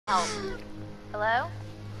Help. Hello?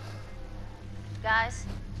 Guys?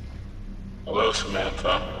 Hello,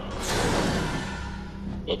 Samantha.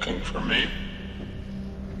 Looking for me?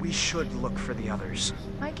 We should look for the others.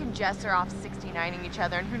 Mike and Jess are off 69ing each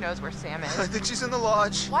other, and who knows where Sam is. I think she's in the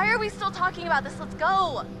lodge. Why are we still talking about this? Let's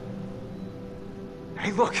go!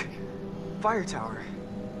 Hey, look! Fire tower.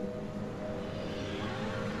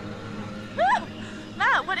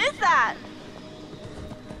 Matt, what is that?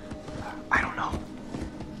 I don't know.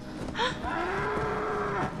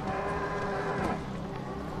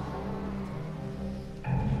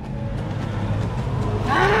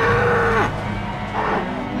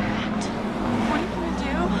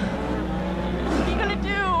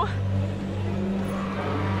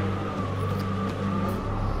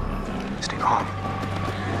 Calm.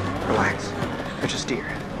 Relax. They're just deer.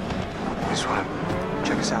 They just want to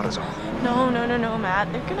check us out is all. No,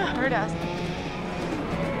 Matt. They're gonna hurt us.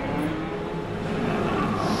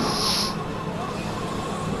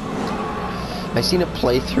 I seen a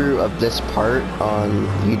playthrough of this part on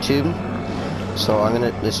YouTube, so I'm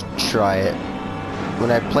gonna just try it. When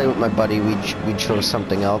I play with my buddy, we chose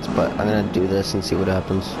something else, but I'm gonna do this and see what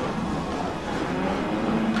happens.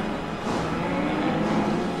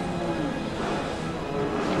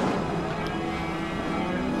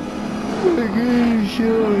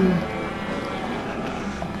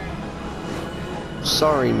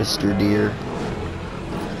 Sorry, Mr. Deer.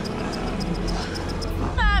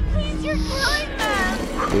 Matt, please, you're killing them!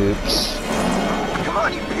 Oops. Come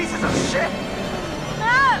on, you pieces of shit!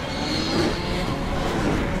 Matt!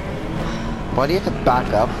 Why do you have to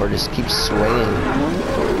back up or just keep swinging?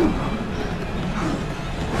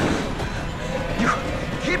 You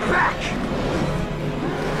get back!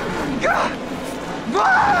 God!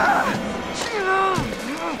 Ah!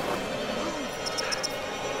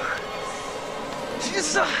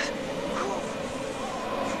 Jesus!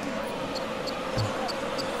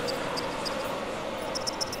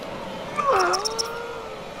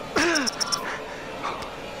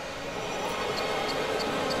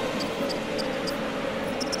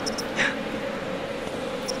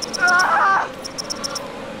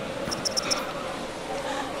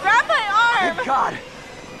 Grab my arm! Thank God!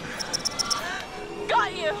 Got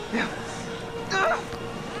you!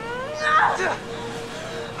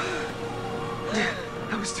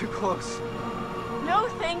 That was too close. No,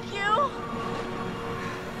 thank you.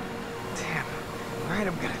 Damn. Alright,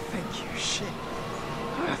 I'm gonna thank you. Shit.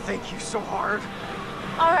 I'm gonna thank you so hard.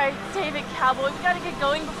 All right, save it, cowboy. We gotta get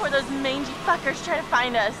going before those mangy fuckers try to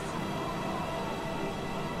find us.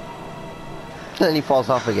 Then he falls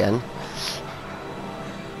off again.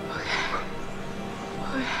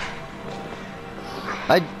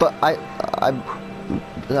 I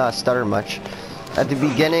stutter much. At the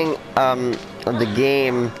beginning of the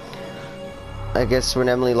game, I guess when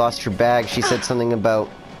Emily lost her bag, she said something about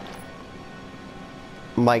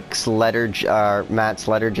Matt's leather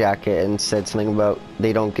jacket, and said something about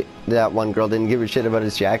that one girl didn't give a shit about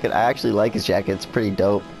his jacket. I actually like his jacket. It's pretty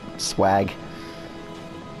dope. Swag.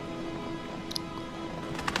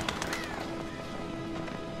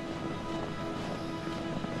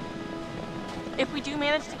 If we do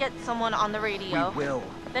manage to get someone on the radio, We will.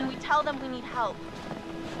 then we tell them we need help.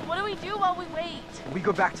 What do we do while we wait? We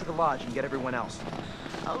go back to the lodge and get everyone else.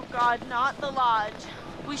 Oh God, not the lodge.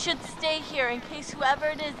 We should stay here in case whoever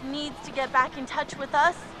it is needs to get back in touch with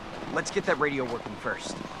us. Let's get that radio working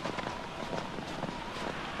first.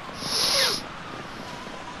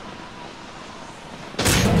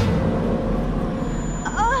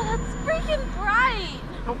 Oh, that's freaking bright!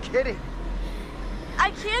 No kidding.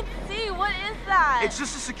 I can't see. What is that? It's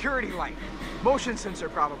just a security light. Motion sensor,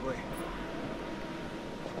 probably.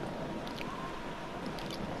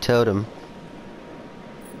 Totem.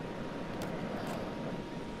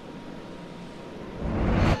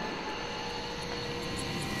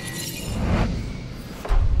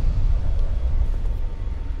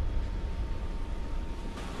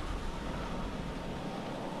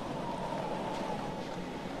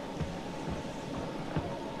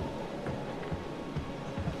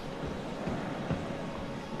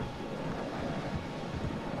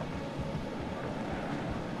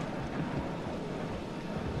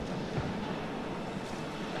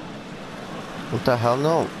 What the hell?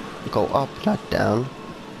 No. Go up, not down.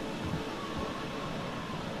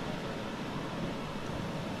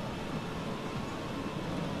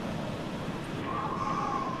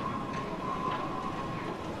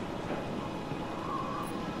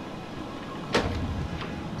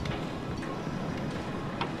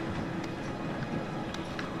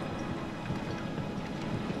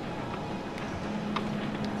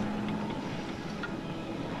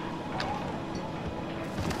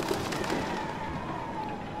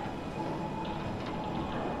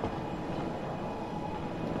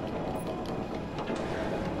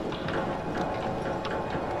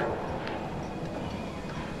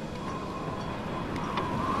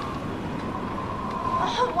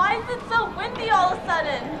 Oh, why is it so windy all of a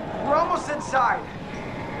sudden? We're almost inside.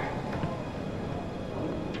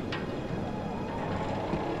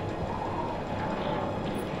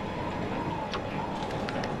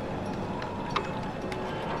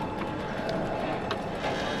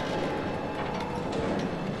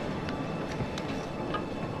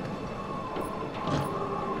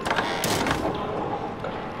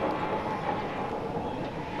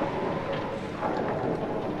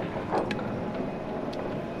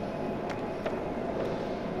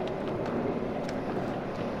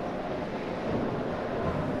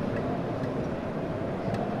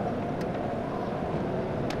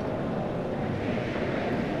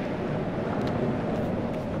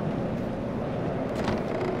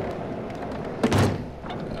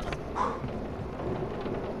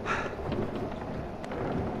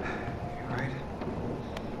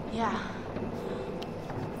 Yeah.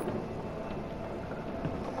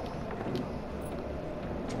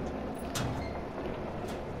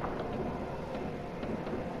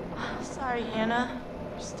 Sorry, Hannah.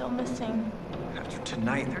 You're still missing. After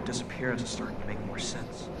tonight, their disappearance is starting to make more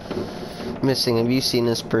sense. Missing. Have you seen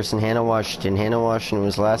this person? Hannah Washington. Hannah Washington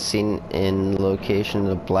was last seen in the location of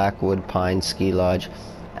the Blackwood Pine Ski Lodge,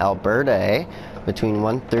 Alberta, between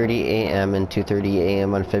 1:30 a.m. and 2:30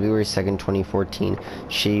 a.m. on February 2nd, 2014.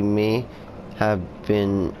 She may have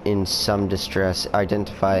been in some distress,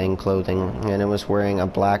 identifying clothing, and was wearing a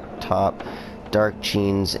black top, dark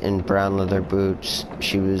jeans, and brown leather boots.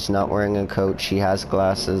 She was not wearing a coat. She has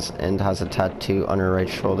glasses and has a tattoo on her right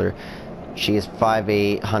shoulder. She is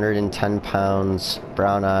 5'8", 110 pounds,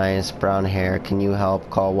 brown eyes, brown hair. Can you help?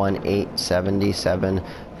 Call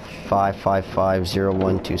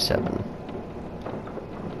 1-877-555-0127.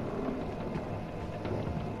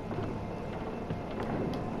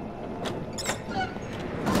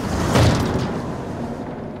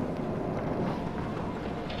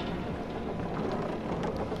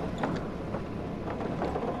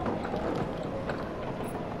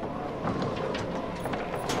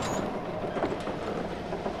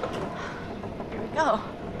 Go.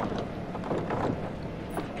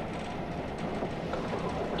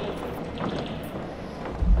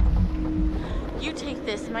 You take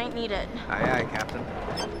this, might need it. Aye, aye, Captain.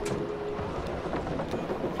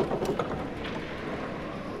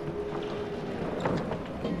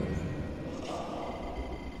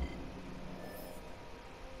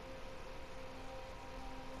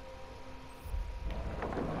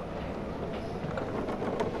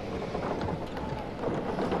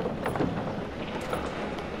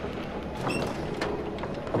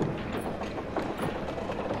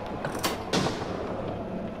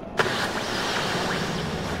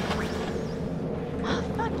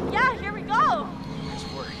 Yeah, here we go.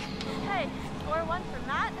 Nice work. Hey, score one for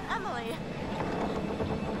Matt and Emily.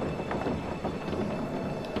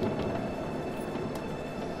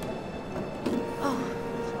 Oh,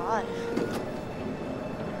 it's alive.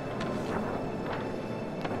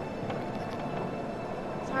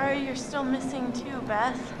 Sorry, you're still missing too,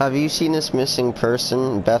 Beth. Have you seen this missing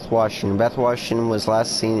person? Beth Washington. Beth Washington was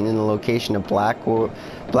last seen in the location of Blackwood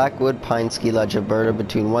Pine Ski Lodge, Alberta,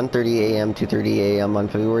 between 1:30 a.m. to 2:30 a.m. on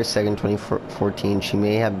February 2nd, 2014. She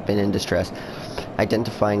may have been in distress.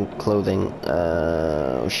 Identifying clothing.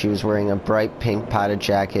 She was wearing a bright pink padded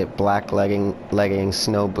jacket, black leggings,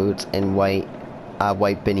 snow boots, and white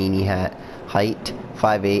beanie hat. Height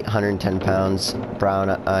 5'8", 110 pounds. Brown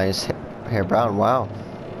eyes, hair brown. Wow.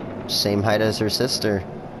 Same height as her sister.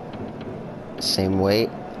 Same weight,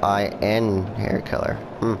 eye, and hair color.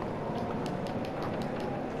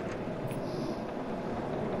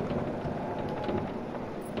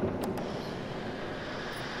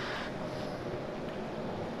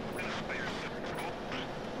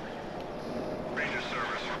 Ranger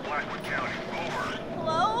service for Blackwood County. Over.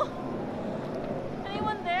 Hello?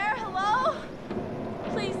 Anyone there? Hello?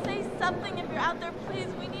 Please say something if you're out there, please.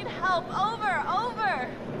 We need help. Over, over.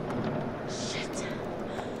 Shit.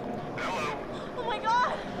 Hello. Oh my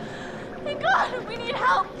god. Thank God. We need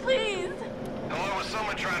help, please. Hello, is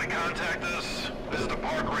someone trying to contact us? This is the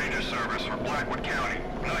Park Ranger service for Blackwood County.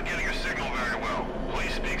 I'm not getting your signal very well.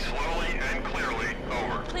 Please speak slowly and clearly.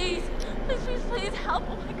 Over. Please, please, please, please help.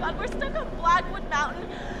 Oh my god, we're stuck on Blackwood Mountain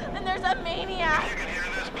and there's a maniac. If you can hear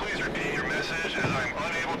this, please repeat your message as I'm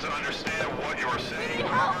unable to understand what you are We saying. need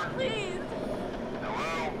help, Over. please.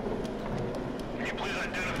 Hello? Can you please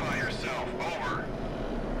identify yourself? Over.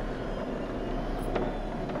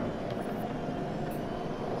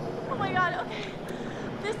 Oh my god, okay.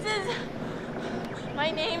 This is...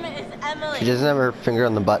 My name is Emily. She doesn't have her finger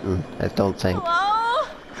on the button, I don't think. Hello?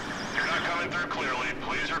 You're not coming through clearly.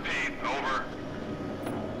 Please repeat. Over.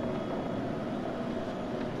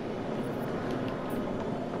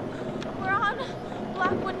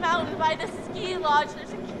 Blackwood Mountain by the ski lodge.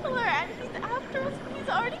 There's a killer and he's after us. He's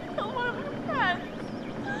already killed one of our friends.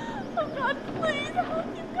 Oh God, please help.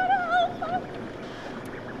 You've gotta help us.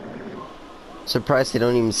 Surprised they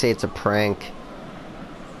don't even say it's a prank.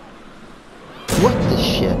 What the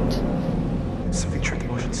shit? Something tripped the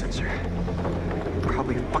motion sensor.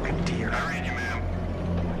 Probably a fucking deer. I read you, ma'am.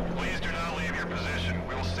 Please do not leave your position.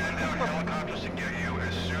 We will send out helicopters to get you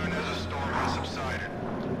as soon as the storm has subsided.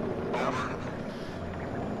 Over.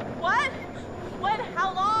 What? When?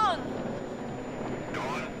 How long?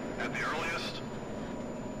 Dawn, at the earliest.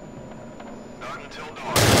 Not until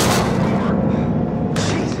dawn.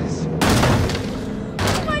 Jesus!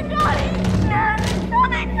 Oh my God, he's here! He's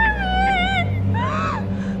coming for me!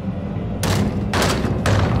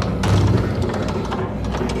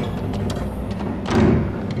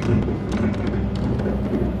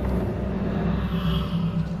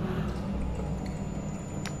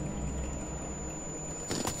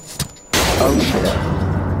 Oh shit.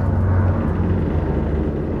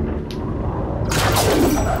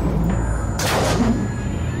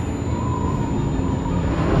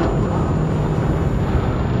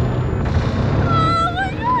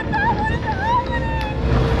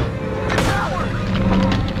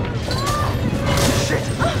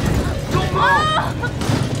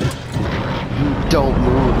 Don't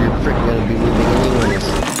move, you're freaking gonna be moving anyways.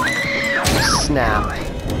 Snap.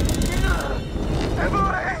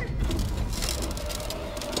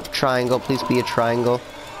 Triangle, please be a triangle.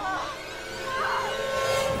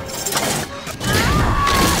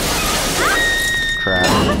 Crap.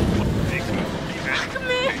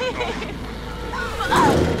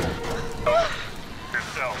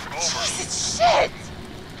 Jesus, shit!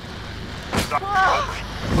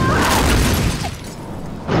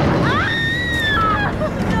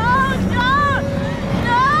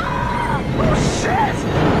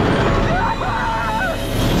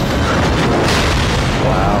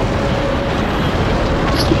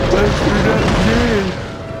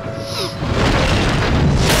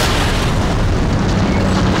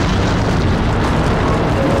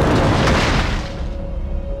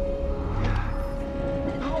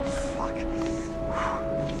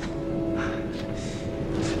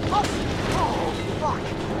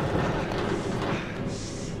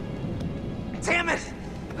 Damn it!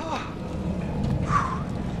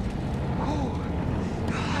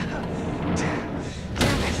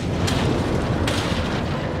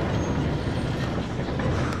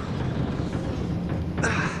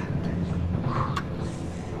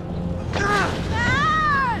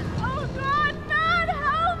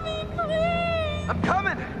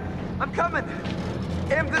 I'm coming!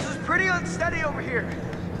 Em, this is pretty unsteady over here.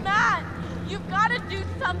 Matt, you've got to do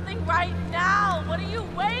something right now. What are you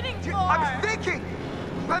waiting for? I'm thinking!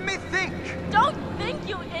 Let me think! Don't think,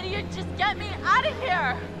 you idiot. Just get me out of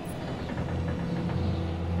here.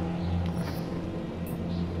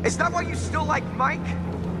 Is that why you still like Mike?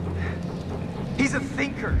 He's a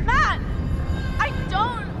thinker. Matt, I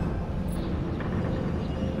don't...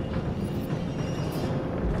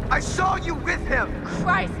 I saw you with him!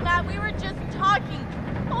 Christ, Matt, we were just talking.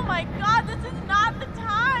 Oh my God, this is not the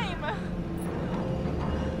time.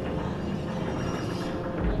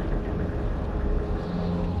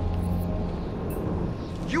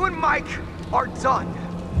 You and Mike are done.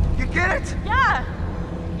 You get it?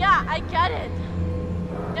 Yeah, I get it.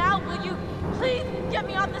 Now, will you please get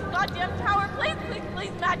me on this goddamn tower? Please, please,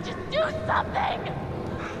 please, Matt, just do something.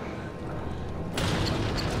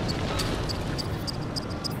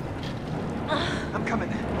 I'm coming.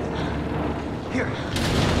 Here.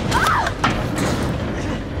 Ah!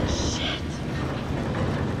 Shit.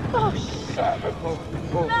 Oh, shit.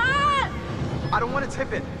 Oh. Matt! I don't want to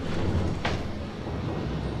tip it.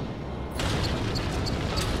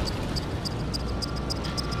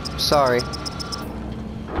 Sorry.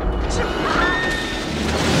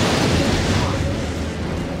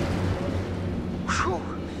 Whew.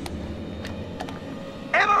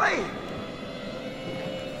 Emily!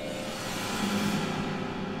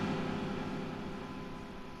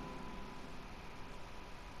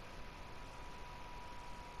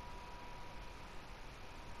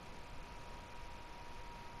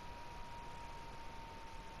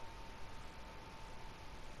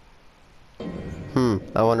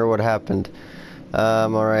 I wonder what happened.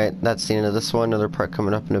 Alright, that's the end of this one. Another part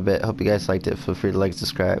coming up in a bit. Hope you guys liked it. Feel free to like,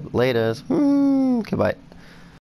 subscribe. Laters. Goodbye.